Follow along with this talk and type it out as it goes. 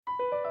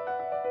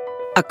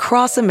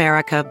Across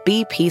America,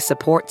 BP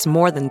supports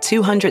more than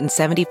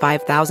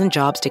 275,000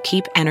 jobs to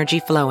keep energy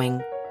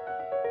flowing.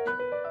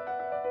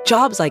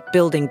 Jobs like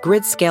building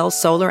grid-scale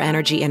solar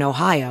energy in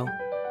Ohio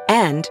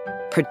and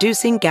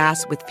producing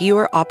gas with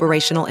fewer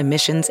operational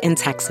emissions in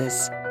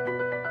Texas.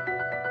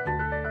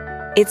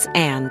 It's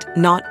and,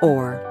 not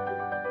or.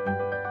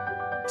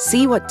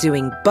 See what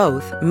doing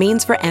both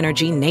means for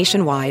energy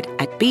nationwide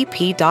at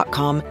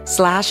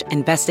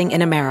bp.com/investing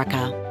in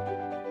America.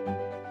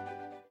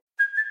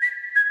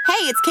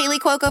 Hey, it's Kaylee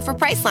Cuoco for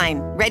Priceline.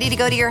 Ready to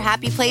go to your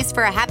happy place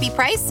for a happy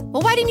price?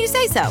 Well, why didn't you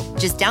say so?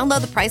 Just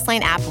download the Priceline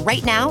app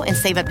right now and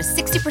save up to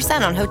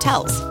 60% on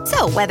hotels.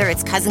 So whether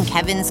it's Cousin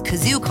Kevin's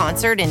Kazoo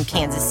Concert in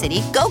Kansas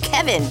City, go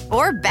Kevin,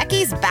 or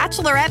Becky's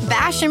Bachelorette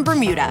Bash in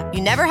Bermuda,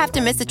 you never have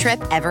to miss a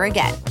trip ever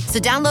again. So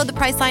download the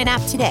Priceline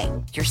app today.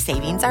 Your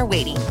savings are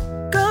waiting.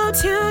 Go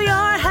to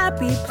your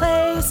happy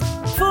place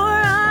for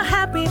a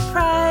happy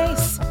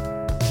price.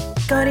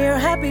 Go to your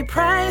happy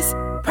price,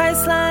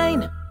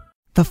 Priceline.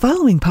 The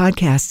following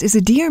podcast is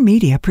a Dear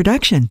Media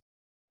production.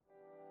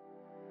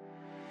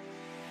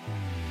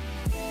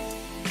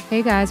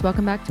 Hey guys,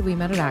 welcome back to We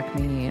Met at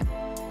Acme.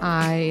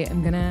 I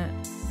am going to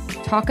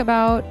talk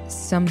about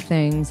some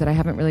things that I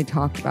haven't really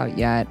talked about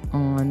yet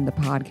on the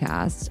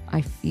podcast.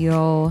 I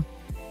feel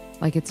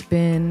like it's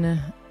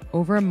been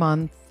over a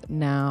month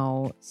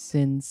now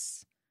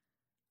since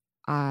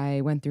I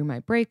went through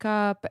my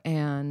breakup,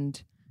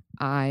 and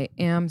I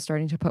am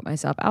starting to put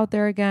myself out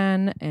there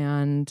again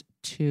and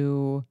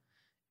to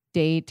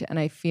date. And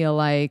I feel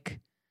like,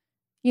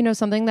 you know,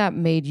 something that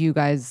made you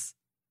guys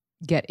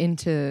get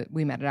into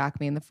We Met at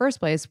Acme in the first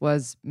place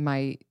was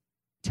my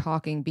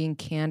being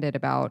candid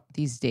about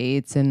these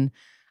dates and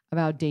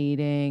about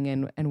dating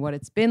and what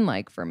it's been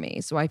like for me.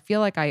 So I feel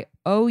like I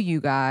owe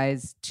you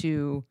guys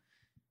to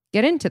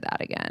get into that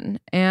again.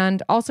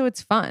 And also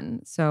it's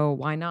fun, so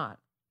why not?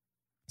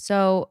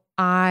 So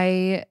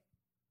I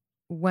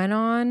went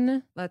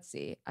on,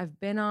 I've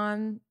been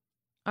on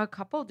a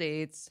couple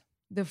dates.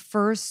 The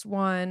first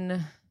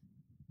one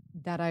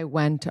that I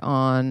went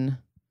on,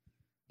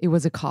 it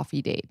was a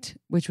coffee date,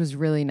 which was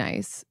really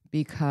nice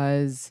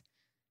because,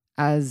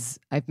 as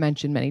I've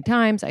mentioned many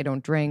times, I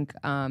don't drink.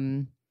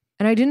 And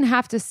I didn't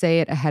have to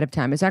say it ahead of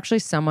time. It's actually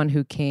someone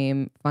who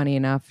came, funny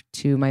enough,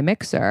 to my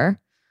mixer.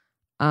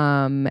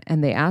 And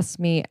they asked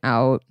me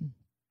out,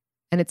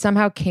 and it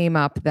somehow came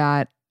up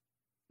that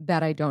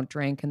I don't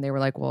drink. And they were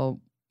like, well,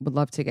 would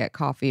love to get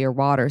coffee or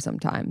water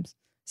sometime,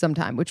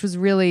 which was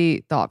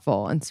really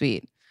thoughtful and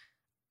sweet.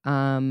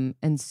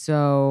 And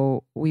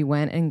so we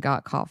went and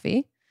got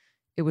coffee.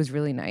 It was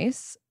really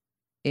nice.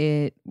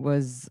 It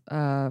was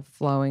a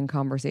flowing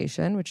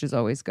conversation, which is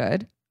always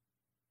good.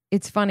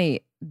 It's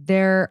funny,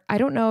 I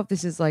don't know if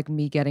this is like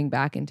me getting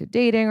back into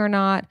dating or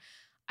not.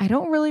 I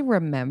don't really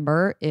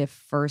remember if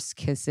first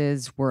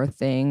kisses were a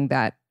thing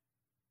that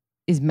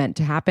is meant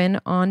to happen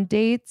on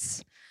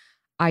dates.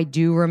 I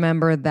do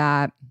remember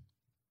that,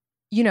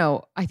 you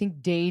know, I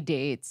think day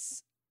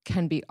dates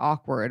can be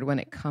awkward when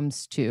it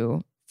comes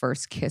to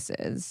first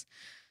kisses.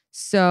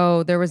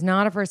 So there was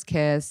not a first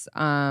kiss,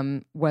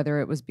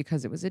 whether it was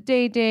because it was a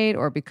day date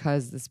or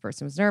because this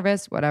person was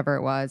nervous, whatever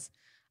it was.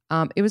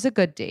 It was a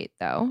good date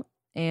though.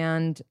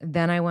 And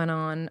then I went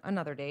on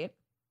another date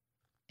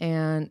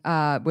and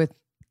with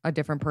a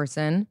different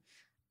person.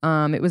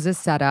 It was a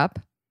setup.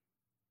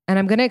 And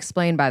I'm going to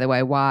explain, by the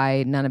way,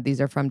 why none of these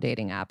are from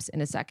dating apps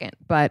in a second.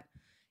 But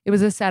it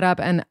was a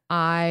setup, and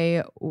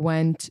I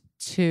went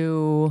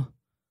to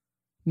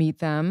meet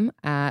them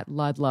at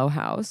Ludlow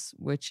House,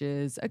 which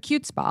is a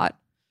cute spot.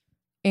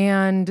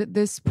 And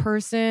this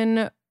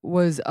person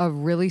was a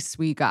really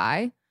sweet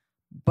guy,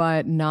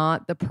 but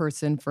not the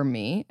person for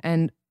me.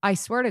 And I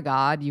swear to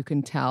God, you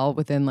can tell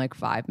within like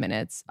 5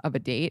 minutes of a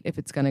date if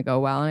it's going to go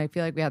well. And I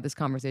feel like we had this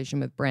conversation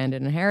with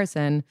Brandon and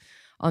Harrison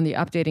on the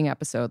updating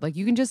episode. Like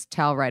you can just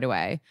tell right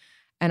away.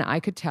 And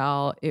I could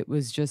tell it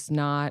was just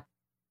not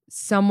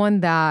someone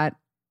that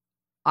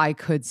I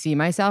could see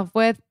myself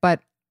with.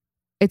 But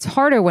it's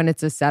harder when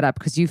it's a setup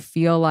because you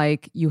feel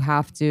like you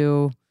have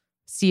to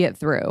see it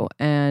through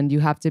and you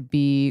have to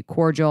be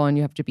cordial and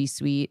you have to be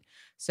sweet.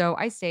 So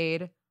I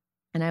stayed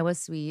and I was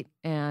sweet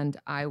and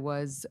I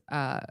was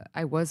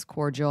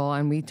cordial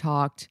and we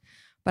talked,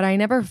 but I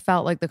never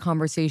felt like the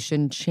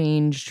conversation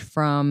changed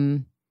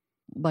from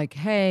like,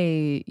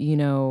 hey, you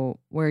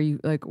know, where you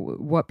like,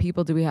 what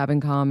people do we have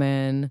in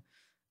common?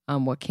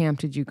 What camp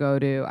did you go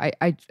to?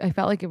 I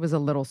felt like it was a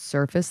little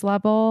surface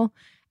level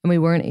and we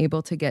weren't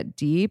able to get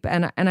deep.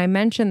 And I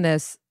mentioned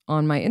this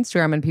on my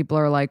Instagram and people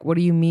are like, what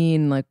do you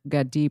mean like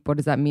get deep? What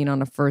does that mean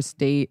on a first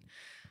date?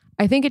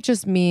 I think it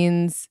just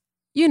means,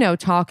 you know,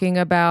 talking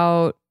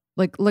about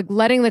like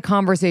letting the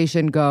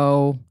conversation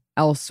go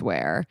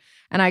elsewhere.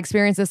 And I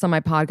experience this on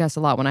my podcast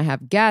a lot when I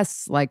have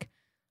guests, like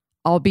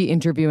I'll be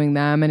interviewing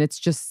them and it's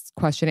just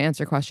question,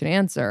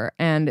 answer.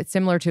 And it's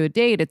similar to a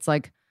date. It's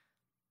like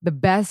the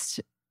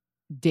best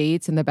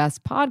dates and the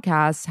best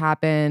podcasts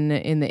happen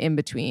in the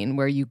in-between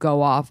where you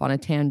go off on a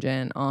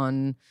tangent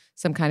on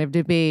some kind of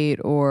debate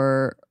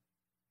or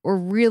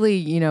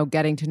really,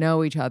 getting to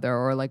know each other,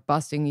 or like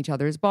busting each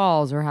other's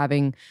balls, or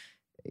having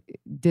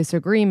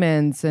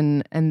disagreements,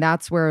 and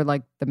that's where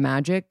like the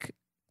magic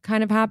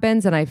kind of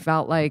happens. And I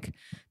felt like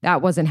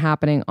that wasn't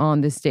happening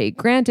on this date.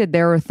 Granted,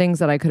 there were things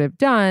that I could have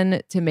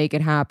done to make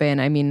it happen.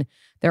 I mean,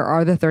 there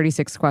are the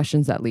 36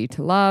 questions that lead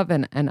to love,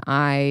 and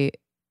I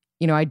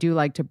do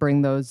like to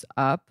bring those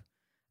up.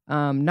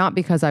 Not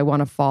because I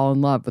want to fall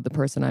in love with the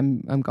person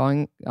I'm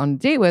going on a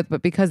date with,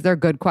 but because they're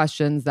good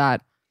questions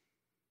that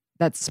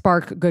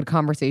spark good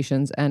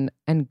conversations and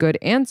good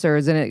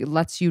answers, and it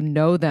lets you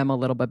know them a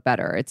little bit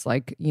better. It's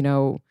like,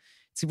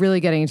 it's really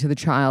getting into the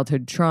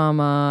childhood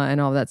trauma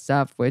and all that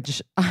stuff,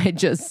 which I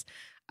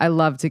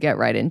love to get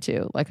right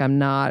into. Like I'm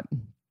not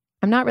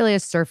really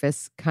a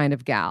surface kind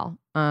of gal,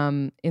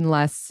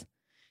 unless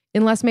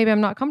maybe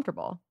I'm not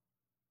comfortable,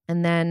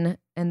 and then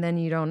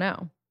you don't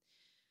know.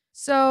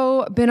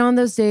 So been on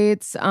those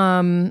dates. This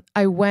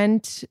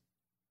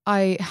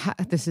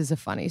is a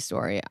funny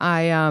story.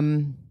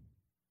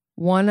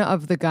 One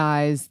of the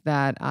guys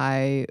that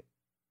I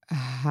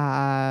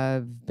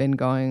have been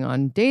going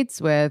on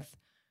dates with,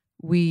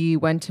 we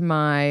went to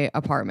my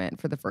apartment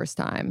for the first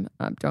time.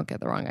 Don't get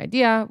the wrong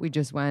idea. We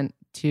just went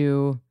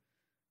to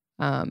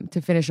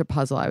finish a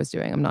puzzle I was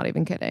doing. I'm not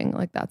even kidding.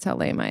 Like, that's how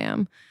lame I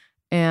am.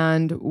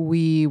 And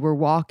we were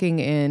walking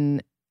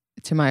in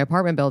to my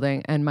apartment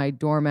building, and my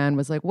doorman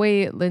was like,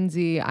 "Wait,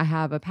 Lindsay, I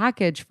have a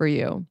package for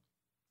you."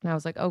 And I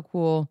was like, "Oh,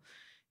 cool.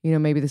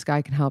 Maybe this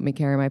guy can help me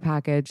carry my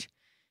package."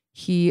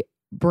 He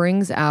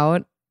brings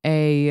out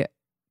a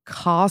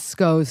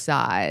Costco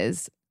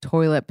size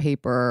toilet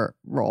paper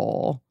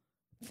roll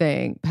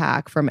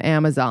pack from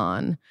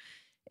Amazon.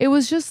 It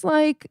was just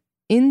like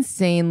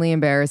insanely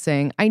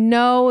embarrassing. I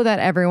know that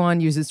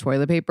everyone uses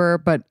toilet paper,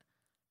 but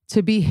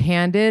to be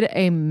handed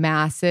a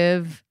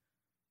massive,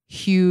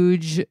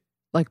 huge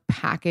like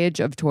package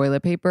of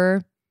toilet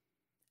paper,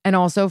 and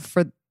also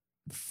for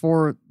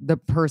the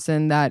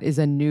person that is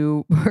a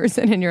new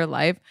person in your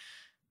life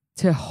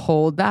to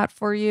hold that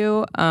for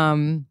you,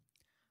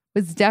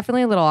 was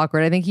definitely a little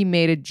awkward. I think he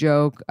made a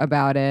joke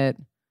about it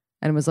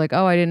and was like,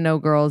 "Oh, I didn't know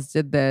girls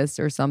did this,"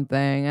 or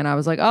something. And I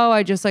was like, "Oh,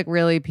 I just like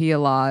really pee a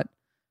lot."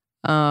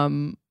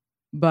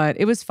 But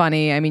it was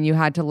funny. I mean, you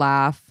had to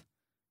laugh.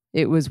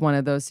 It was one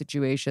of those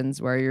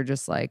situations where you're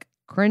just like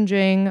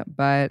cringing,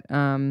 but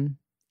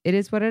it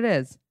is what it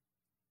is.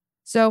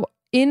 So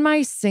in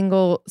my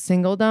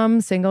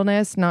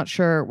singleness, not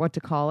sure what to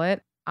call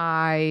it,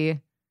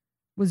 I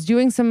was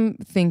doing some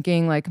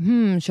thinking like,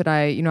 should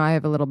I, I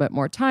have a little bit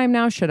more time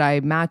now. Should I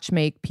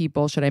matchmake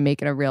people? Should I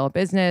make it a real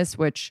business?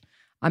 Which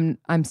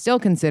I'm still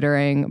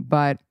considering.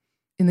 But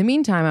in the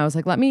meantime, I was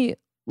like, let me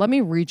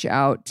reach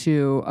out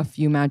to a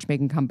few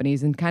matchmaking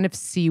companies and kind of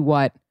see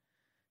what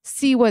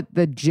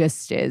the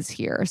gist is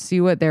here,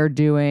 see what they're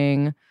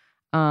doing.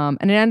 And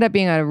it ended up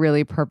being a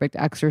really perfect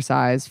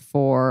exercise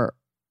for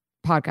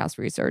podcast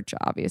research,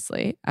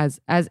 obviously,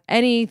 as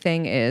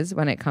anything is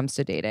when it comes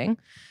to dating.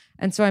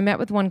 And so I met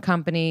with one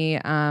company.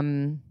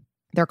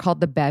 They're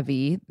called The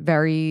Bevy.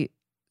 Very,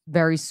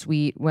 very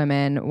sweet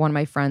women. One of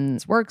my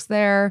friends works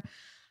there.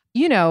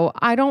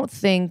 I don't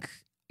think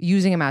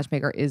using a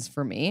matchmaker is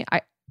for me,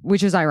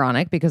 which is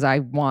ironic because I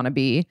want to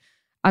be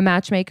a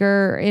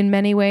matchmaker in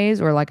many ways,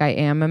 or like I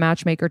am a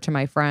matchmaker to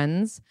my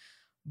friends.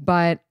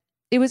 But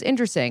it was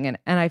interesting.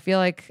 And I feel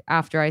like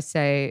after I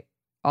say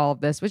all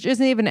of this, which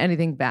isn't even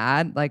anything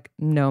bad, like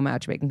no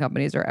matchmaking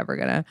companies are ever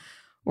going to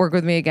work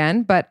with me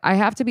again. But I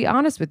have to be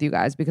honest with you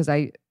guys because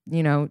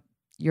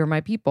you're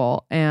my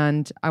people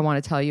and I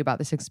want to tell you about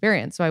this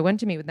experience. So I went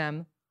to meet with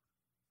them.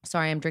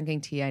 Sorry, I'm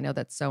drinking tea. I know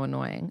that's so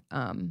annoying.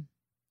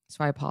 So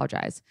I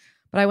apologize.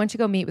 But I went to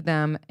go meet with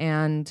them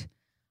and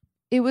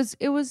it was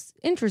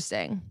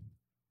interesting.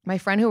 My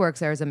friend who works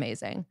there is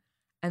amazing.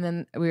 And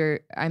then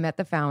I met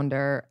the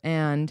founder,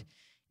 and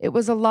it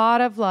was a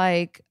lot of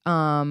like,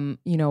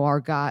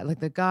 our guy, like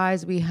the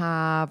guys we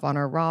have on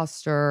our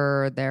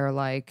roster, they're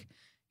like,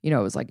 it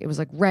was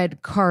like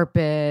red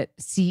carpet,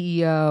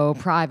 CEO,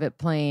 private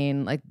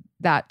plane, like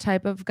that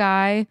type of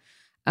guy,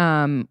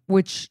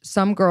 which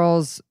some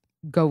girls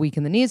go weak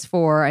in the knees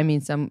for. I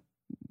mean, some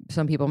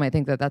people might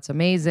think that that's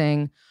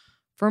amazing.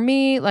 For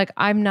me, like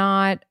I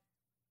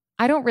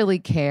don't really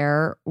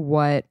care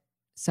what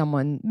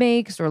someone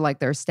makes or like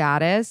their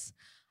status.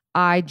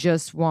 I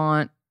just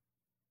want,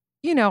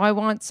 I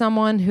want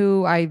someone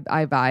who I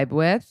vibe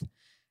with.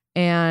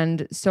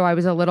 And so I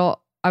was a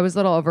little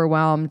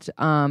overwhelmed.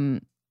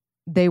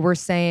 They were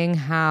saying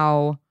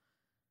how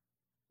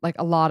like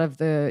a lot of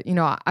the,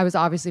 I was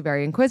obviously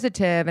very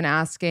inquisitive and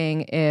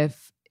asking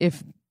if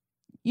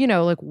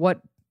like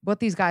what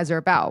these guys are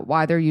about,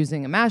 why they're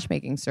using a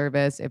matchmaking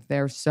service, if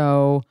they're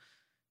so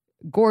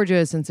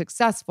gorgeous and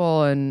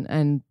successful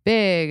and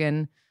big.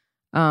 And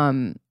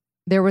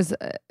there was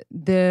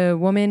the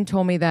woman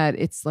told me that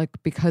it's like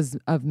because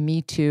of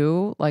Me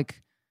Too,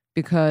 like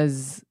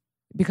because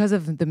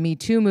of the Me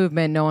Too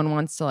movement, no one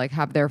wants to like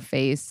have their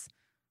face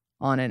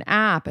on an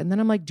app. And then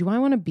I'm like, do I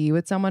want to be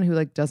with someone who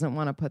like doesn't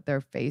want to put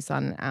their face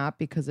on an app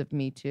because of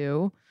Me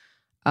Too?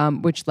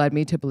 which led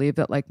me to believe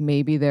that like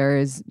maybe there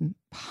is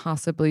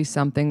possibly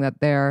something that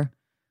they're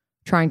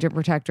trying to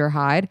protect or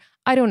hide.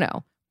 I don't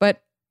know.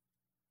 But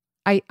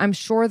I'm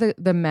sure that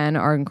the men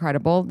are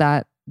incredible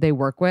that they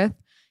work with.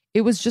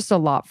 It was just a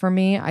lot for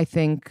me.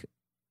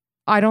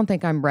 I don't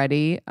think I'm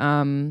ready.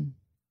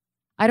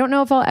 I don't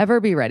know if I'll ever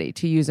be ready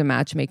to use a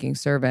matchmaking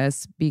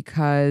service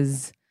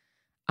because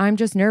I'm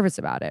just nervous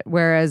about it.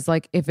 Whereas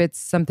like if it's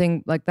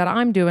something like that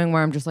I'm doing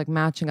where I'm just like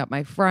matching up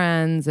my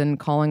friends and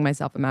calling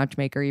myself a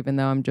matchmaker, even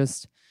though I'm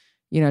just,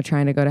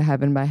 trying to go to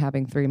heaven by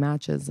having 3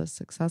 matches that's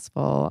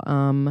successful.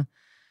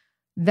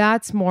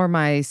 That's more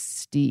my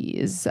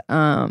steez.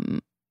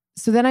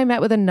 So then I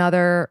met with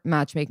another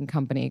matchmaking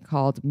company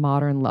called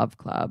Modern Love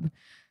Club.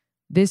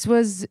 This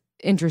was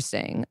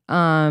interesting.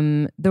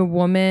 The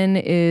woman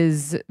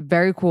is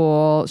very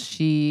cool.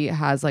 She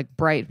has like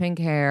bright pink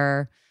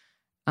hair.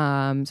 So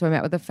I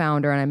met with the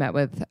founder and I met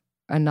with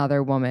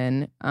another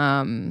woman.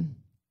 And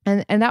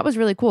that was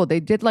really cool. They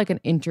did like an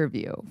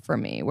interview for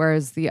me,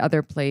 whereas the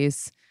other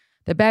place,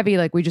 the Bevy,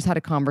 like we just had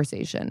a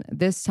conversation.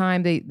 This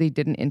time they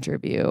did an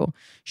interview.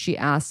 She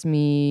asked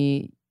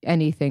me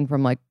anything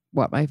from like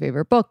what my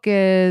favorite book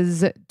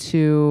is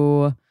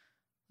to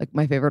like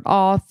my favorite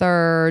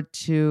author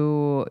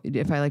to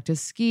if I like to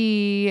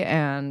ski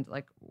and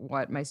like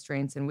what my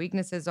strengths and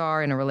weaknesses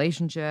are in a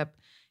relationship.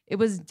 It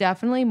was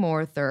definitely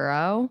more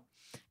thorough.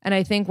 And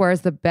I think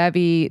whereas the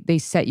Bevy, they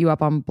set you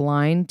up on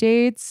blind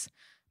dates,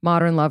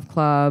 Modern Love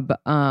Club,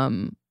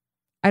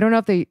 I don't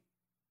know if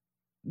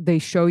they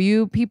show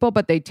you people,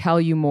 but they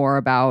tell you more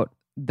about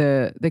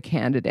the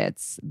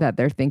candidates that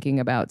they're thinking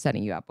about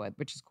setting you up with,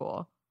 which is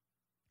cool.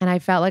 And I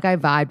felt like I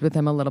vibed with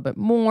them a little bit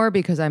more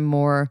because I'm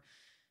more,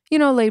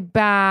 laid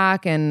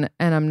back and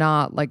I'm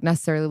not like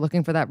necessarily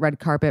looking for that red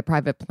carpet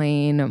private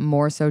plane,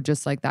 more so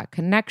just like that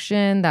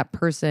connection, that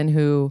person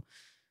who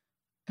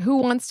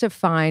wants to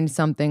find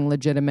something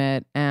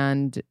legitimate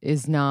and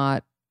is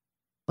not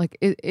like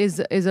is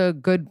a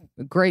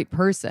great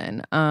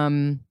person.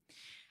 And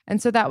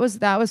so that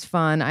was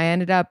fun. I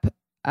ended up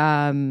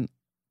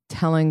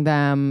telling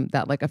them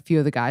that like a few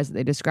of the guys that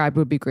they described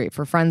would be great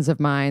for friends of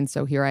mine.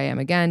 So here I am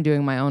again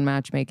doing my own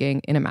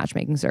matchmaking in a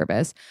matchmaking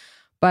service.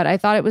 But I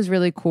thought it was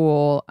really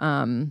cool.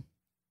 I'm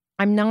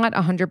not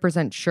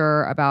 100%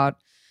 sure about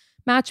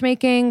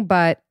matchmaking,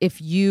 but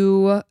if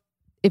you're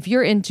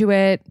into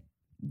it,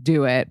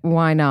 do it.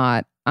 Why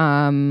not?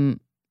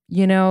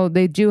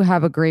 They do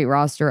have a great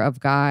roster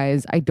of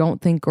guys. I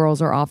don't think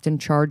girls are often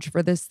charged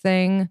for this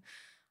thing.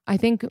 I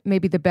think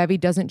maybe the Bevy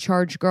doesn't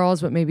charge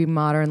girls, but maybe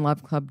Modern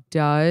Love Club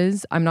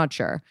does. I'm not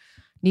sure.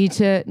 Need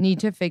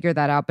to figure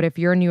that out. But if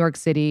you're in New York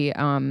City,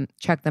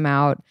 check them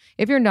out.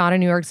 If you're not in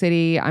New York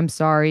City, I'm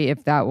sorry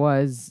if that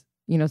was,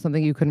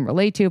 something you couldn't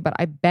relate to, but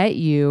I bet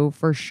you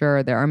for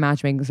sure there are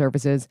matchmaking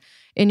services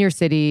in your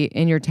city,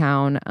 in your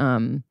town.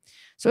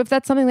 So if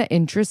that's something that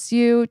interests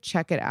you,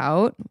 check it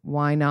out.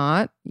 Why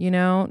not?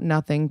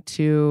 Nothing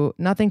to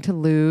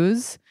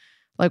lose.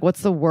 Like,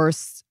 what's the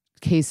worst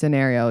case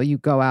scenario? You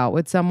go out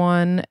with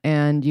someone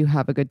and you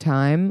have a good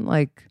time.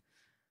 Like,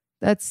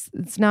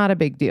 it's not a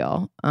big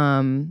deal.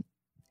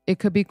 It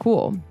could be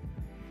cool.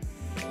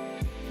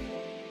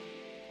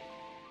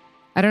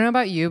 I don't know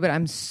about you, but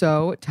I'm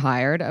so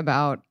tired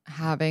about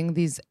having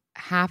these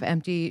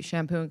half-empty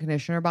shampoo and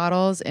conditioner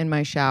bottles in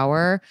my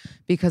shower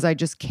because I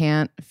just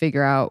can't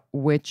figure out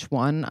which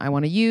one I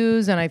want to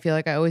use, and I feel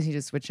like I always need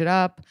to switch it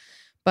up.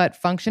 But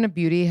Function of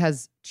Beauty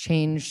has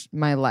changed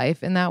my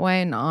life in that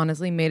way and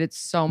honestly made it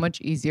so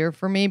much easier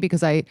for me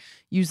because I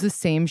use the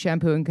same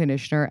shampoo and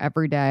conditioner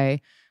every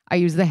day. I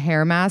use the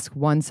hair mask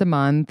once a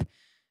month.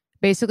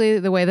 Basically,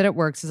 the way that it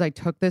works is I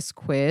took this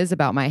quiz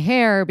about my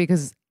hair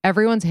because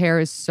everyone's hair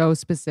is so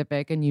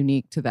specific and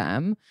unique to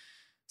them.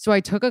 So I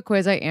took a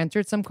quiz. I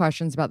answered some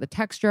questions about the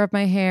texture of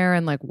my hair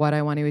and like what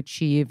I want to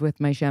achieve with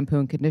my shampoo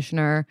and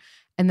conditioner.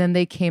 And then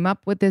they came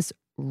up with this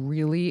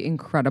really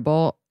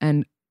incredible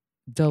and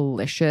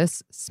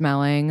delicious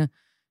smelling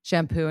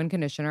shampoo and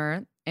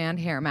conditioner and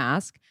hair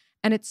mask.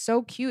 And it's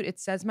so cute. It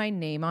says my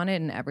name on it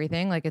and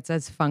everything. Like it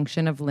says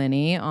Function of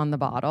Linny on the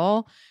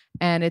bottle.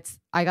 And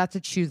I got to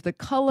choose the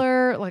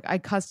color. Like I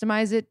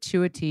customize it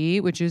to a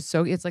T, which is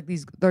so, it's like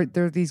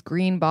they're these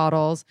green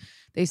bottles.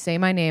 They say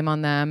my name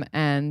on them.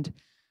 And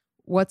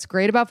what's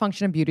great about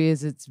Function of Beauty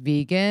is it's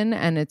vegan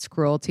and it's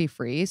cruelty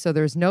free. So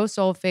there's no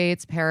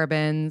sulfates,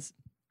 parabens,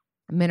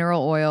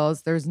 mineral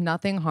oils. There's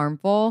nothing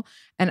harmful.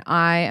 And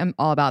I am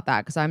all about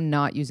that because I'm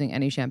not using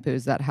any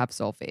shampoos that have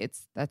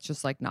sulfates. That's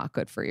just like not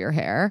good for your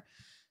hair.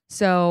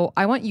 So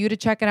I want you to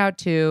check it out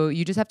too.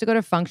 You just have to go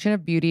to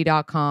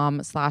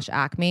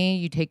functionofbeauty.com/acme.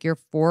 You take your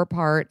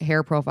 4-part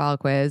hair profile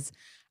quiz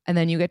and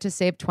then you get to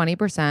save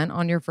 20%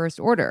 on your first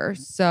order.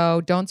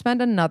 So don't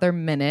spend another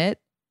minute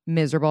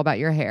miserable about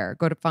your hair.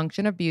 Go to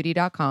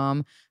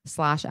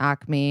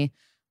functionofbeauty.com/acme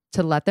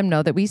to let them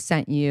know that we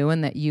sent you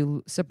and that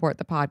you support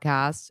the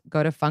podcast.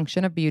 Go to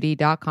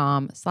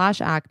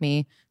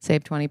functionofbeauty.com/acme.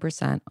 Save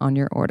 20% on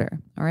your order.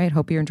 All right.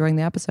 Hope you're enjoying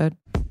the episode.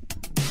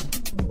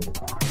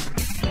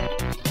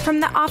 From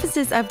the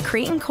offices of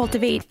Create and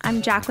Cultivate,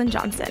 I'm Jacqueline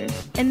Johnson,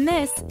 and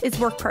this is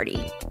Work Party,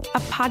 a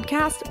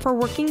podcast for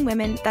working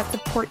women that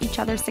support each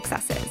other's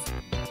successes.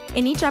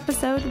 In each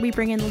episode, we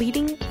bring in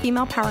leading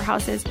female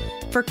powerhouses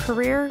for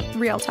career,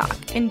 real talk,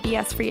 and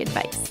BS-free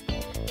advice.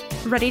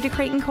 Ready to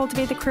create and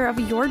cultivate the career of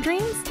your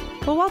dreams?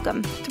 Well,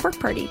 welcome to Work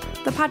Party,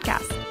 the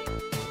podcast.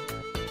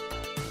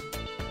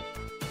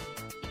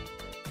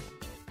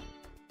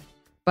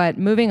 But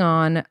moving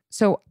on,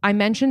 so I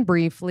mentioned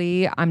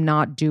briefly, I'm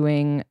not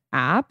doing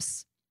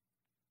apps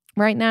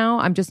right now.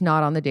 I'm just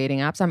not on the dating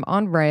apps. I'm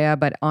on Raya,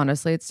 but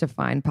honestly, it's to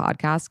find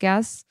podcast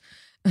guests.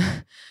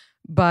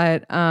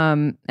 But,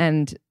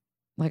 and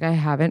like I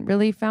haven't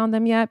really found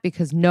them yet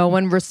because no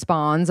one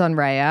responds on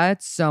Raya.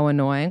 It's so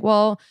annoying.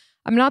 Well,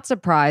 I'm not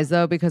surprised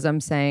though, because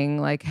I'm saying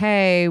like,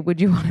 hey, would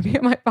you want to be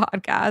on my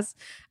podcast?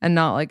 And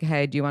not like,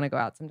 hey, do you want to go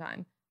out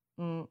sometime?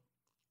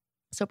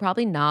 So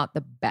probably not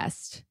the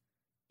best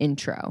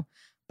intro.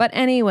 But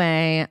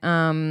anyway,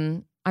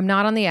 I'm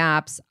not on the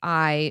apps.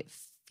 I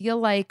feel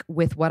like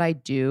with what I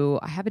do,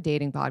 I have a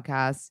dating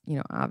podcast,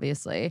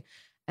 obviously,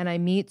 and I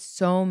meet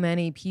so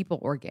many people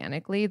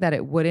organically that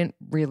it wouldn't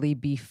really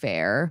be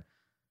fair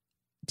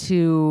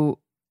to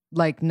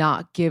like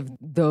not give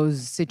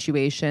those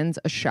situations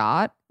a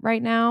shot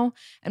right now.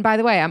 And by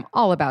the way, I'm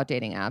all about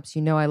dating apps.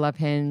 I love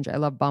Hinge, I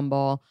love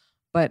Bumble,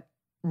 but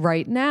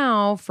right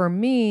now for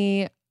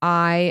me,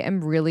 I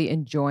am really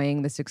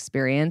enjoying this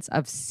experience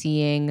of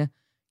seeing,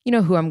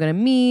 who I'm going to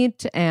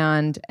meet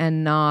and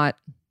not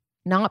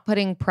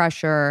putting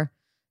pressure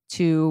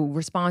to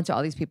respond to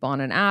all these people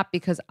on an app,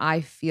 because I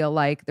feel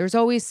like there's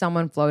always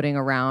someone floating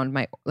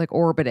around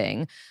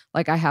orbiting.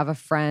 Like I have a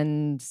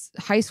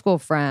high school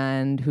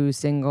friend who's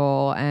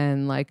single,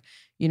 and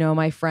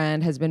my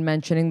friend has been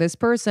mentioning this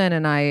person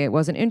and I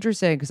wasn't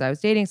interested because I was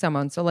dating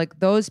someone. So like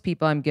those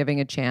people I'm giving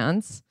a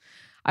chance.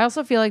 I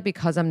also feel like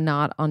because I'm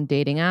not on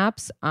dating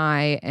apps,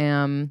 I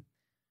am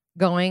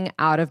going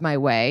out of my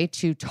way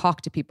to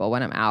talk to people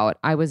when I'm out.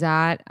 I was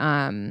at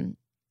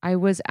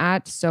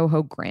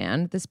Soho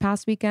Grand this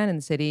past weekend in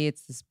the city.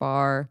 It's this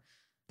bar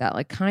that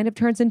like kind of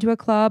turns into a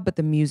club, but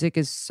the music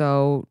is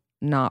so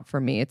not for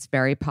me. It's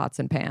very pots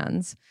and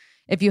pans.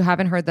 If you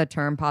haven't heard that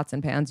term pots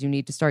and pans, you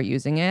need to start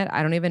using it.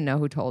 I don't even know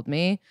who told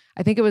me.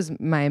 I think it was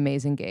my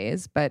amazing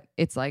gaze, but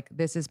it's like,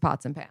 this is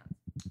pots and pans.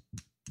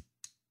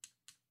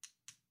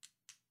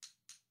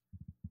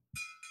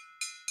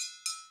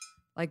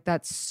 Like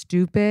that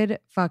stupid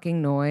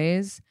fucking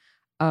noise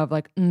of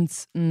like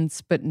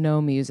but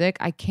no music.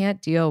 I can't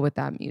deal with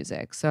that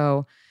music.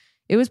 So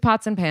it was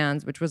pots and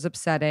pans, which was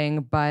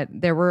upsetting, but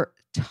there were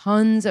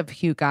tons of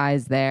cute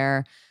guys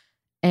there.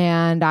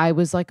 And I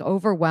was like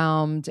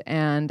overwhelmed,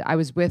 and I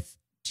was with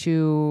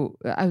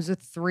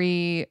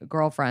 3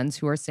 girlfriends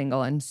who are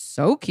single and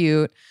so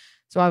cute.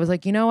 So I was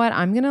like, you know what?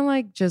 I'm going to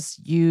like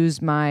just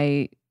use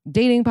my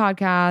dating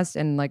podcast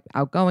and like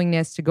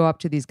outgoingness to go up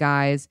to these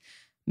guys.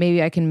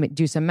 Maybe I can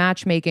do some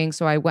matchmaking.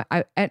 So I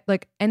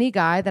like any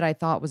guy that I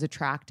thought was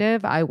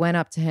attractive, I went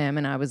up to him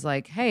and I was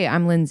like, hey,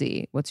 I'm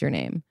Lindsay. What's your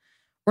name?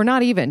 Or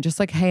not even, just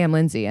like, hey, I'm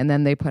Lindsay. And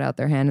then they put out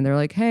their hand and they're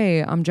like,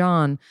 hey, I'm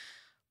John.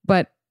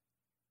 But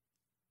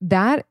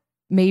that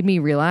made me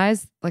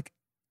realize like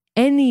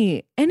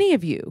any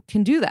of you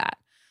can do that.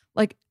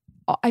 Like,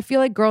 I feel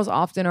like girls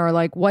often are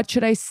like, what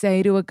should I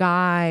say to a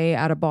guy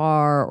at a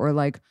bar? Or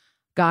like,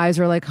 guys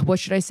are like, what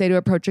should I say to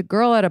approach a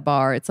girl at a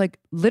bar? It's like,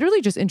 literally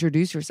just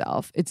introduce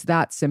yourself. It's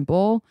that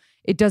simple.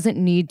 It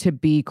doesn't need to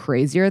be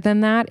crazier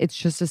than that. It's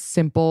just a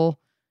simple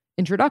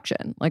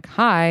introduction. Like,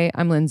 hi,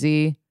 I'm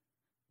Lindsay.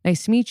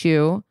 Nice to meet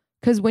you.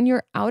 Because when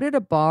you're out at a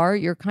bar,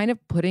 you're kind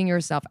of putting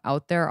yourself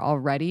out there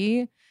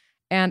already.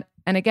 And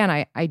again,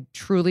 I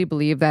truly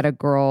believe that a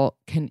girl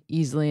can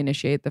easily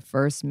initiate the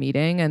first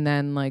meeting, and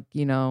then like,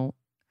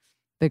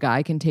 the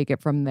guy can take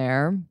it from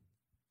there.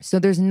 So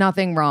there's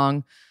nothing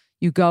wrong.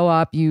 You go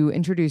up, you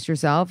introduce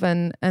yourself,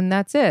 and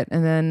that's it.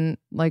 And then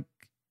like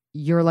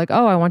you're like,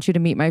 oh, I want you to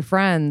meet my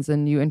friends,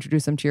 and you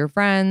introduce them to your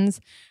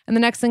friends. And the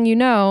next thing you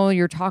know,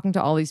 you're talking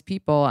to all these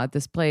people at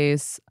this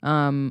place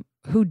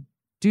who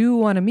do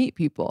want to meet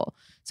people.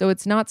 So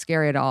it's not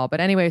scary at all. But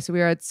anyway, so we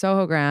were at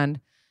Soho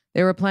Grand.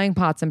 They were playing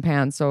pots and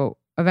pans. So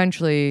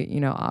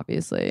eventually,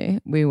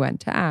 obviously we went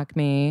to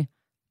Acme.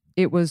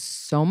 It was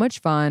so much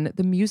fun.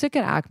 The music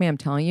at Acme, I'm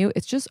telling you,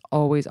 it's just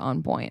always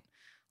on point.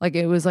 Like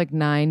it was like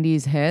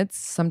 90s hits.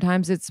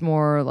 Sometimes it's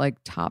more like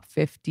top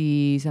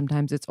 50.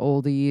 Sometimes it's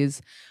oldies.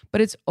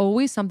 But it's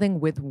always something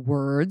with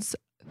words,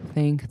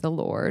 thank the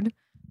Lord,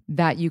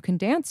 that you can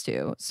dance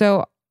to.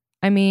 So,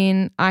 I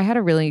mean, I had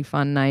a really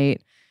fun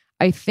night.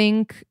 I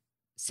think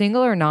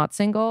single or not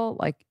single,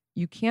 like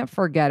you can't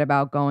forget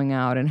about going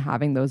out and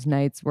having those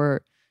nights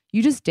where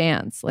you just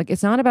dance. Like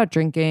it's not about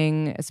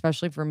drinking,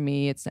 especially for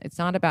me. It's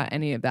not about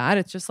any of that.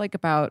 It's just like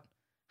about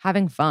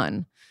having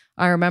fun.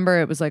 I remember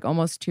it was like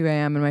almost 2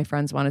 a.m. and my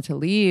friends wanted to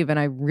leave, and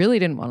I really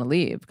didn't want to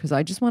leave because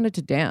I just wanted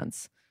to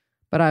dance.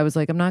 But I was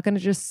like, I'm not going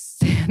to just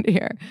stand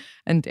here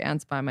and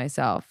dance by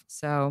myself.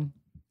 So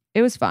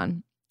it was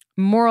fun.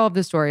 Moral of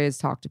the story is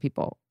talk to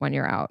people when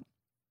you're out.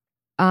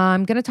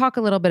 I'm going to talk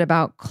a little bit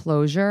about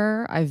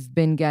closure. I've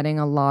been getting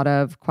a lot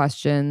of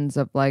questions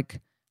of like,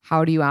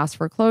 how do you ask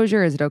for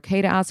closure? Is it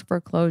okay to ask for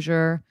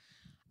closure?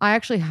 I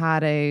actually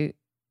had a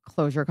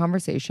closure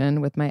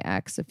conversation with my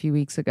ex a few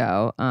weeks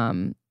ago.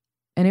 And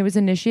it was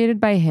initiated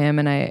by him.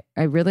 And I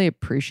really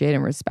appreciate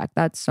and respect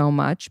that so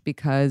much,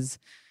 because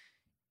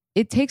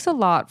it takes a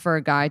lot for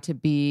a guy to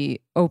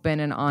be open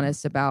and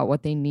honest about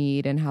what they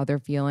need and how they're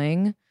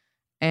feeling.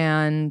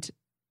 And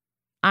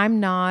I'm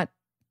not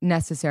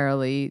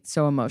necessarily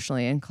so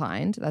emotionally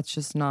inclined. That's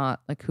just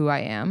not like who I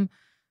am.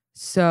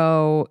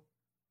 So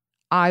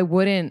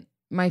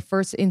my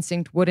first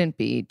instinct wouldn't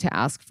be to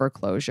ask for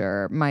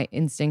closure. My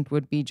instinct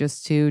would be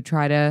just to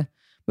try to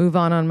move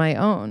on my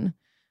own.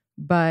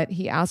 But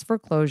he asked for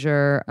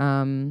closure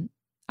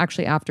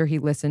actually after he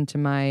listened to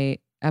my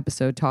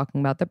episode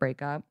talking about the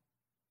breakup.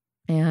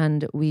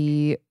 And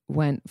we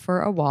went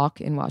for a walk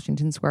in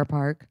Washington Square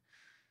Park.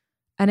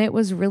 And it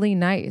was really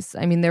nice.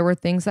 I mean, there were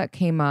things that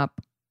came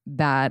up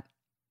that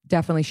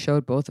definitely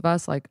showed both of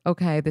us like,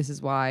 okay, this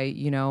is why,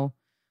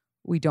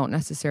 we don't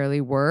necessarily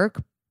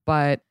work.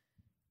 But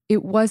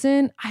it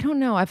wasn't, I don't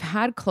know. I've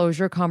had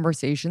closure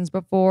conversations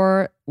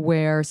before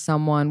where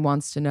someone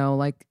wants to know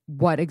like,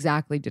 what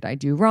exactly did I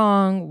do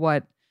wrong?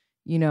 What,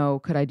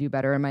 could I do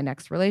better in my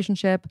next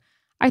relationship?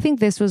 I think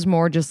this was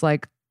more just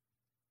like,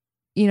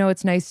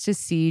 it's nice to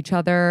see each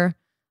other.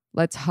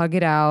 Let's hug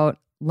it out.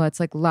 Let's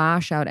like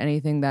lash out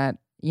anything that,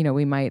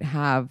 we might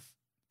have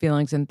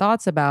feelings and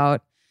thoughts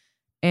about.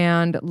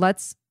 And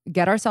let's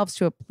get ourselves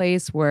to a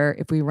place where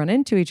if we run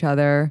into each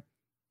other,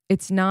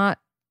 it's not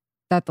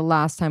that the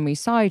last time we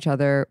saw each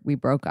other, we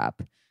broke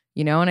up,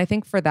 And I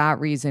think for that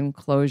reason,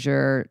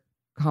 closure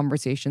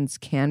conversations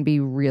can be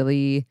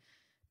really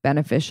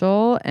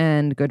beneficial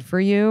and good for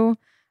you,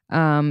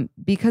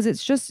 because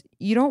it's just,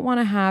 you don't want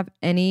to have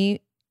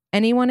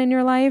anyone in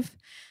your life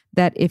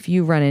that if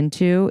you run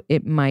into,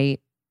 it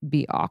might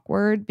be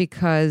awkward,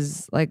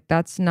 because like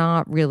that's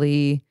not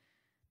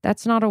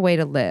a way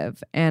to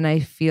live. And I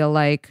feel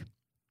like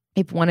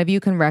if one of you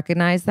can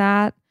recognize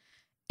that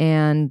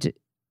and,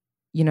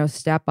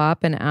 step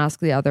up and ask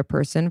the other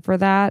person for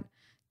that,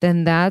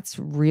 then that's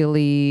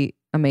really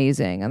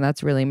amazing. And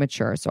that's really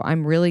mature. So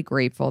I'm really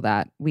grateful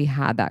that we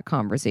had that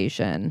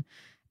conversation,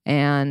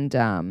 and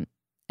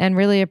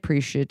really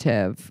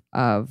appreciative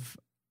of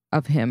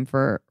him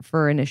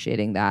for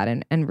initiating that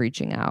and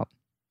reaching out.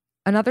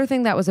 Another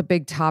thing that was a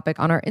big topic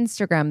on our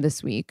Instagram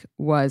this week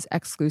was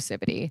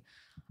exclusivity.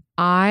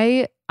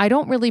 I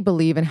don't really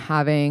believe in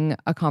having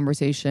a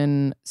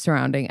conversation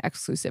surrounding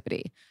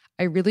exclusivity.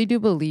 I really do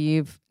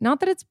believe,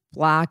 not that it's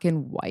black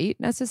and white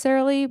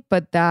necessarily,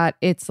 but that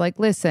it's like,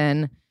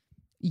 listen,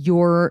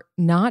 you're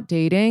not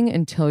dating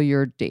until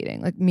you're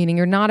dating. Like, meaning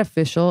you're not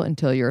official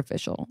until you're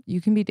official.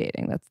 You can be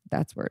dating.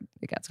 That's where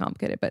it gets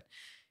complicated, but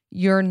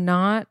you're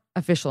not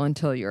official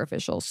until you're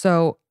official.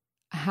 So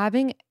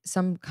having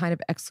some kind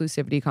of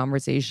exclusivity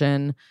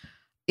conversation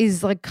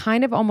is like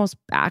kind of almost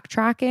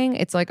backtracking.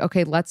 It's like,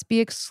 okay, let's be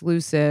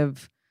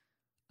exclusive,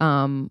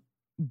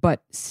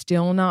 but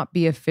still not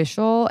be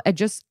official.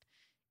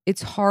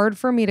 It's hard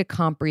for me to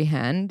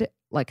comprehend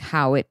like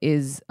how it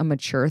is a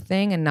mature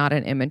thing and not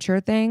an immature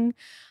thing.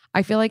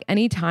 I feel like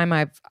anytime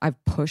I've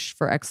pushed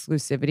for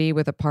exclusivity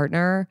with a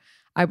partner,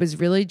 I was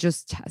really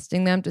just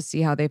testing them to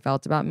see how they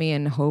felt about me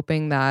and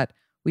hoping that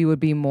we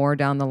would be more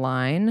down the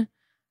line.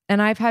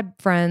 And I've had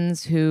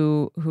friends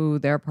who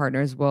their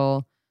partners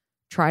will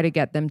try to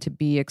get them to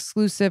be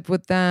exclusive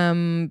with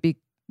them,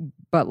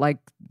 but like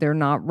they're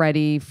not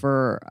ready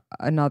for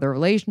another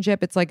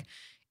relationship. It's like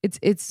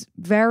it's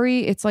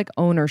like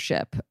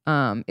ownership.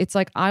 It's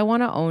like, I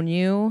want to own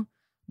you,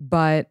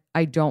 but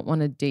I don't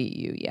want to date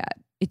you yet.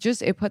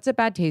 It puts a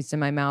bad taste in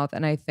my mouth.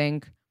 And I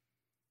think,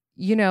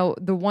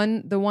 the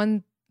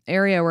one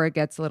area where it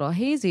gets a little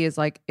hazy is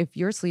like, if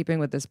you're sleeping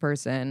with this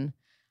person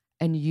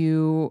and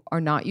you are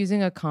not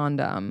using a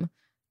condom,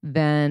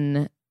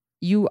 then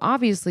you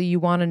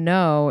want to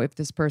know if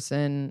this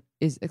person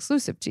is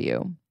exclusive to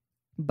you.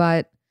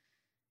 But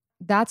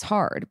that's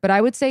hard. But I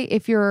would say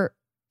if you're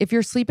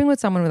sleeping with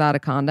someone without a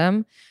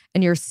condom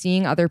and you're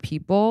seeing other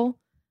people,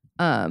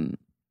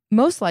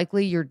 most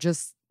likely you're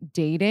just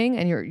dating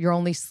and you're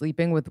only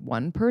sleeping with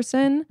one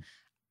person.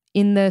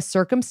 In the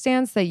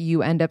circumstance that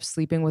you end up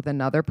sleeping with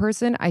another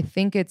person, I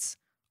think it's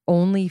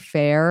only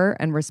fair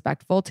and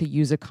respectful to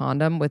use a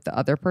condom with the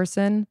other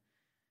person.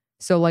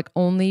 So like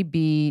only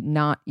be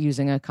not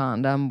using a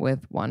condom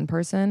with one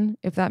person,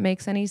 if that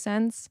makes any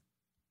sense.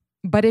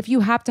 But if you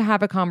have to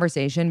have a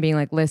conversation being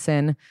like,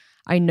 listen,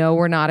 I know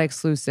we're not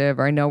exclusive,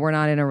 or I know we're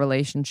not in a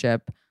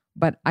relationship,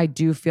 but I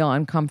do feel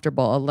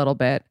uncomfortable a little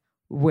bit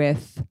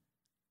with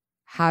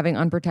having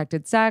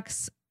unprotected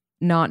sex,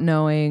 not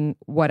knowing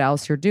what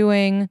else you're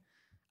doing,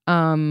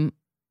 then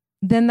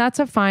that's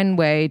a fine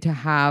way to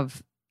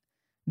have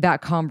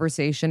that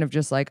conversation of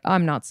just like, oh,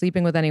 I'm not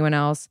sleeping with anyone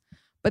else.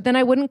 But then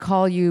I wouldn't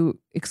call you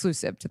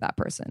exclusive to that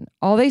person.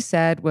 All they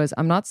said was,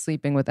 I'm not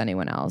sleeping with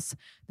anyone else.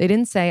 They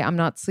didn't say, I'm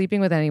not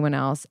sleeping with anyone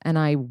else and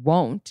I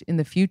won't in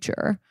the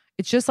future.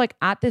 It's just like,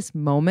 at this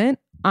moment,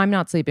 I'm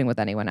not sleeping with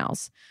anyone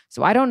else.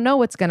 So I don't know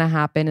what's going to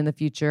happen in the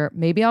future.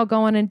 Maybe I'll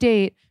go on a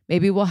date.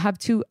 Maybe we'll have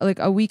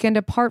a weekend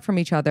apart from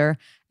each other,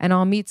 and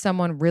I'll meet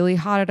someone really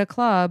hot at a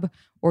club,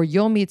 or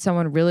you'll meet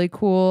someone really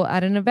cool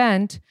at an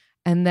event.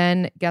 And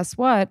then guess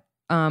what?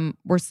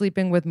 We're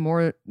sleeping with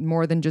more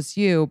than just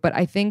you. But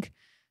I think,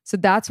 so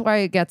that's why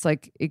it gets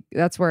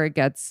that's where it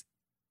gets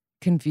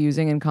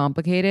confusing and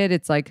complicated.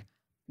 It's like,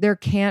 there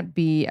can't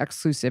be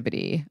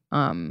exclusivity.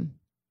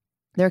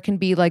 There can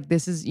be like,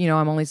 this is,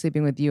 I'm only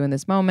sleeping with you in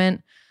this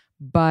moment.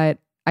 But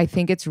I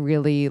think it's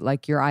really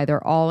like, you're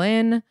either all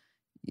in,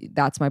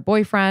 that's my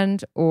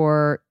boyfriend,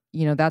 or,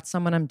 that's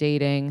someone I'm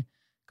dating,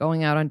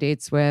 going out on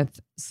dates with,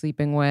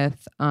 sleeping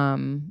with.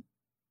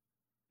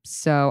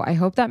 So I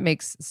hope that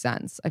makes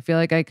sense. I feel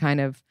like I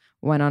kind of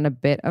went on a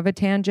bit of a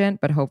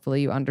tangent, but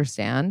hopefully you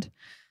understand.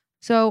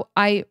 So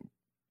I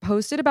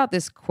posted about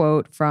this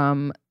quote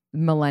from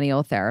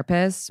Millennial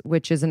Therapist,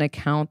 which is an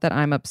account that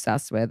I'm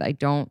obsessed with. I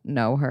don't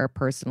know her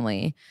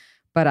personally,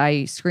 but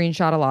I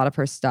screenshot a lot of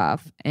her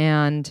stuff.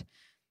 And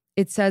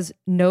it says,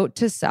 note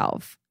to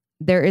self,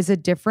 there is a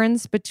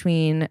difference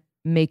between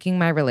making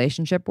my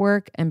relationship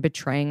work and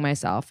betraying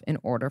myself in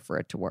order for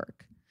it to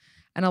work.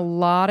 And a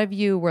lot of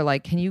you were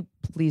like, can you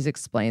please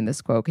explain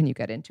this quote? Can you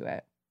get into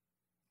it?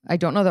 I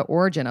don't know the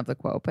origin of the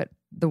quote, but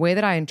the way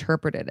that I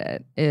interpreted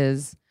it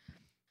is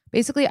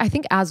basically, I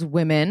think as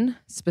women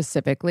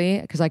specifically,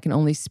 because I can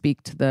only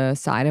speak to the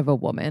side of a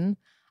woman,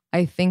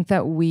 I think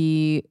that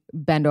we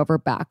bend over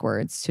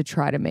backwards to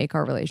try to make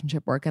our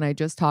relationship work. And I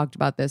just talked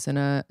about this in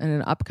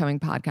an upcoming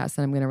podcast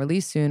that I'm going to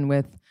release soon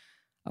with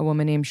a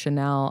woman named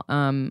Chanel.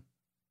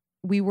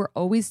 We were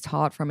always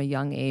taught from a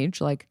young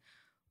age, like,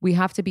 we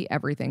have to be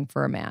everything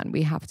for a man.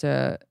 We have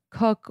to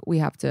cook. We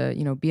have to,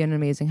 be an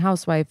amazing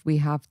housewife. We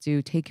have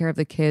to take care of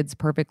the kids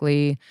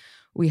perfectly.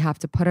 We have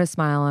to put a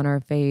smile on our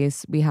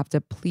face. We have to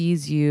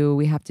please you.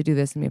 We have to do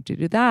this and we have to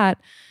do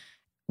that.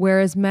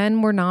 Whereas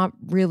men were not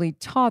really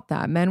taught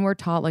that. Men were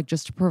taught like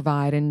just to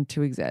provide and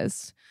to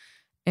exist.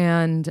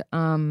 And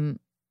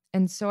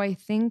so I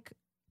think,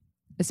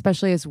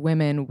 especially as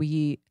women,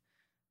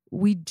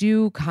 we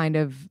do kind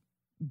of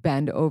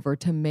bend over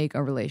to make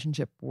a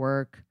relationship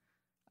work.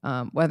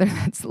 Whether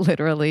that's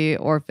literally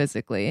or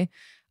physically,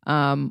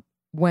 when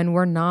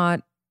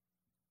the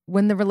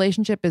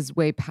relationship is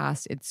way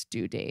past its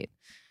due date.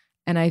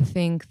 And I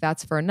think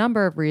that's for a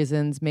number of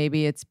reasons.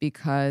 Maybe it's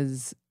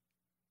because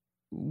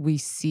we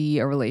see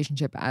a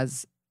relationship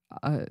as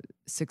a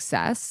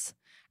success.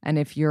 And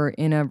if you're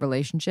in a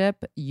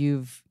relationship,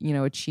 you've,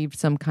 achieved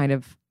some kind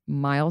of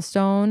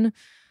milestone.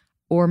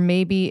 Or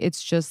maybe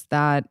it's just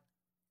that,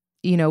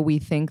 we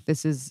think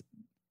this is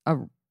a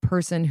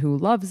person who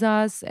loves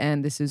us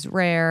and this is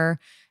rare,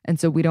 and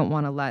so we don't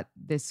want to let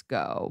this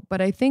go.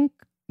 But I think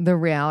the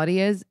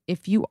reality is,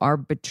 if you are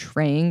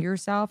betraying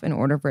yourself in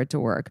order for it to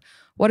work,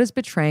 what does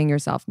betraying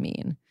yourself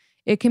mean?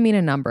 It can mean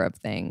a number of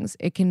things.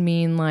 It can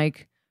mean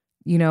like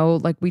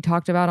we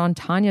talked about on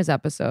Tanya's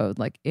episode,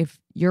 like if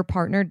your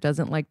partner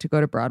doesn't like to go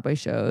to Broadway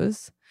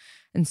shows,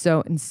 and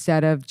so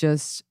instead of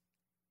just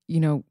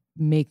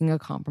making a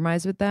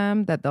compromise with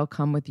them that they'll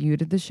come with you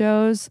to the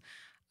shows,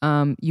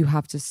 you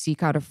have to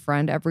seek out a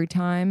friend every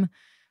time.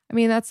 I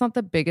mean, that's not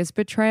the biggest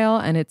betrayal,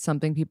 and it's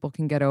something people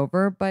can get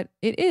over, but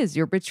it is.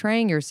 You're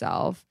betraying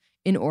yourself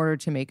in order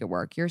to make it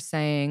work. You're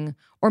saying,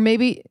 or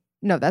maybe,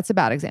 no, that's a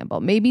bad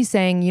example. Maybe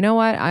saying, you know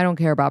what? I don't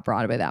care about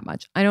Broadway that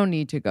much. I don't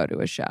need to go to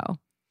a show.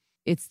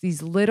 It's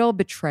these little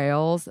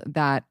betrayals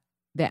that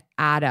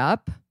add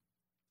up.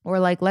 Or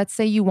like, let's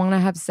say you want to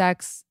have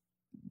sex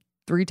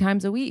 3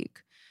 times a week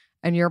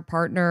and your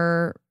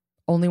partner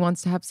only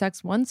wants to have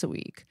sex once a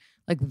week.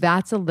 Like,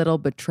 that's a little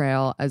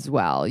betrayal as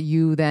well.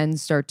 You then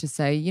start to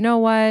say, you know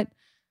what?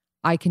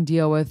 I can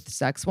deal with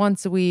sex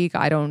once a week.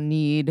 I don't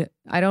need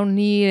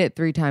it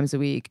 3 times a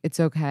week. It's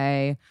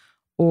okay.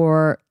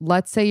 Or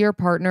let's say your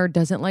partner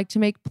doesn't like to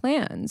make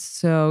plans.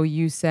 So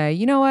you say,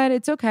 you know what?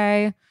 It's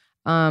okay.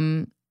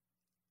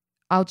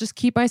 I'll just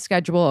keep my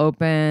schedule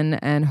open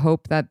and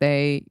hope that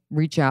they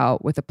reach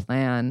out with a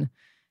plan.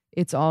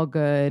 It's all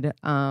good.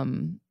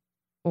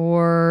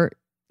 Or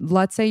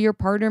let's say your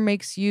partner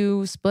makes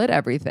you split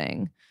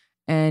everything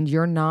and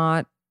you're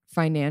not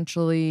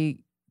financially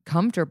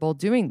comfortable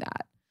doing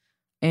that.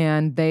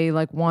 And they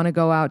like want to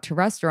go out to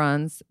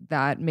restaurants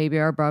that maybe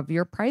are above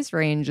your price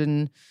range,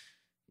 and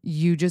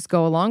you just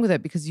go along with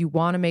it because you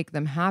want to make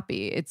them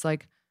happy. It's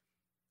like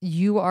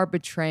you are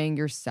betraying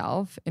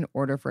yourself in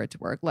order for it to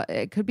work.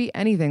 It could be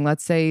anything.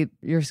 Let's say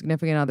your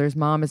significant other's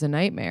mom is a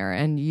nightmare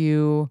and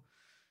you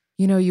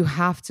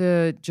have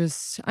to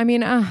just,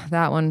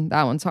 that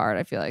one's hard.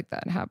 I feel like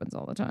that happens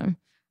all the time.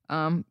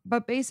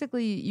 But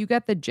basically you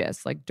get the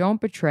gist. Like, don't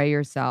betray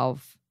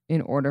yourself in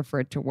order for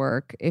it to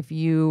work. If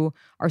you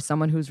are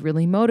someone who's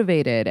really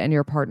motivated and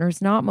your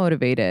partner's not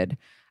motivated,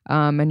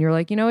 and you're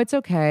like, it's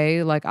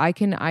okay. Like I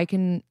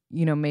can,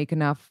 make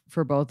enough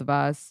for both of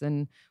us.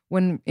 And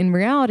when in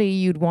reality,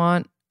 you'd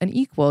want an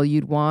equal,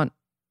 you'd want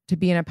to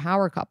be in a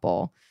power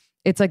couple.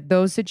 It's like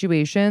those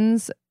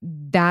situations,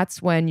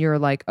 that's when you're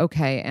like,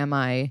 okay, am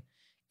I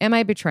am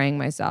I betraying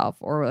myself?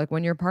 Or like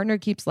when your partner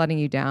keeps letting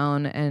you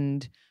down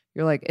and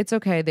you're like, it's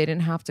okay, they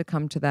didn't have to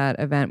come to that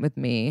event with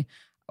me.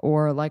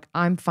 Or like,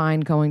 I'm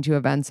fine going to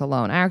events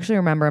alone. I actually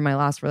remember in my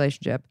last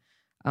relationship,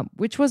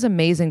 which was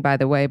amazing, by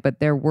the way, but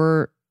there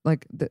were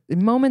like the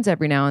moments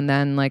every now and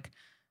then, like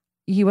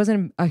he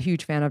wasn't a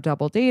huge fan of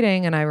double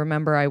dating. And I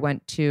remember I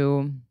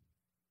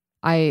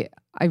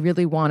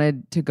really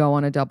wanted to go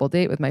on a double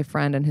date with my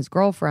friend and his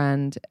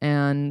girlfriend.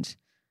 And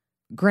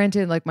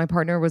granted, like my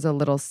partner was a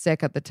little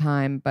sick at the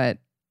time, but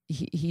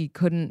he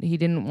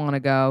didn't want to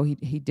go.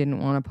 He didn't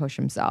want to push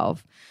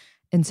himself.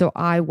 And so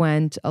I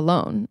went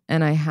alone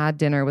and I had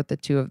dinner with the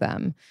two of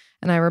them.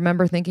 And I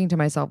remember thinking to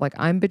myself, like,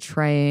 I'm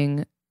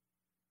betraying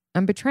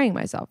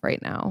myself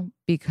right now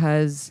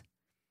because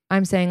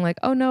I'm saying like,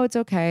 oh no, it's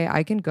okay.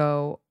 I can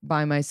go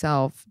by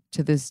myself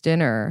to this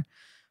dinner.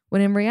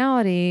 When in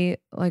reality,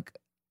 like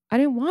I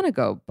didn't want to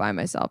go by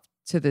myself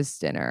to this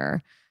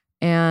dinner.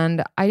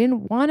 And I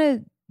didn't want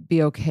to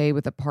be okay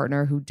with a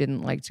partner who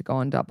didn't like to go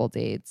on double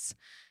dates.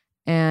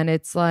 And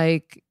it's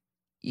like,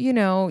 you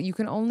know, you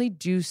can only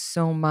do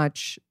so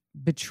much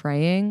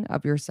betraying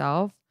of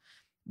yourself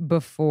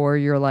before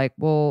you're like,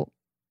 well,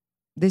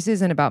 this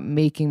isn't about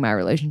making my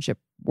relationship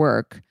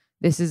work.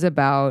 This is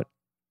about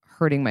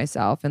hurting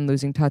myself and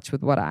losing touch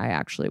with what I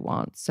actually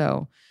want.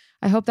 So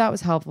I hope that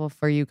was helpful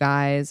for you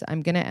guys.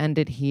 I'm going to end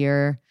it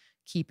here.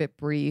 Keep it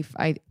brief.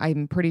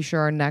 I'm pretty sure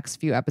our next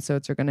few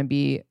episodes are going to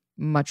be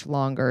much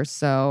longer.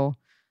 So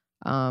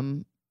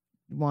want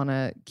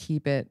to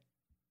keep it,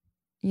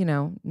 you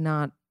know,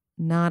 not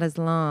as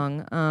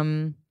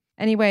long.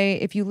 Anyway,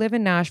 if you live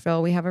in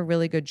Nashville, we have a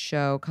really good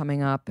show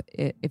coming up.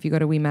 If you go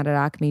to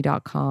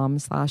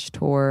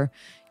wemetatacme.com/tour,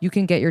 you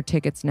can get your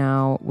tickets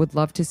now. Would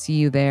love to see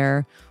you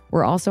there.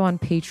 We're also on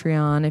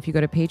Patreon. If you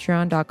go to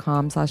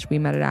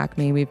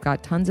patreon.com/wemetатacme, we've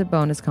got tons of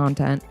bonus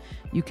content.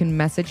 You can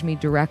message me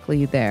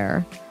directly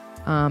there.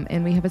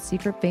 And we have a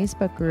secret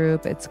Facebook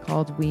group. It's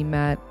called We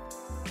Met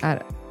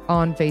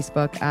on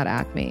Facebook at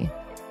Acme.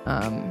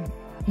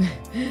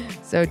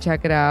 So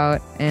check it out.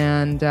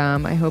 And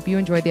I hope you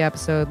enjoyed the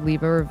episode.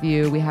 Leave a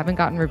review. We haven't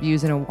gotten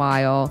reviews in a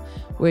while,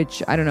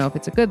 which I don't know if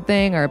it's a good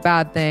thing or a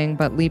bad thing,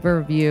 but leave a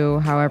review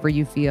however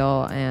you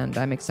feel. And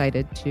I'm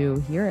excited to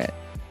hear it.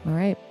 All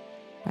right.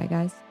 Bye,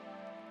 guys.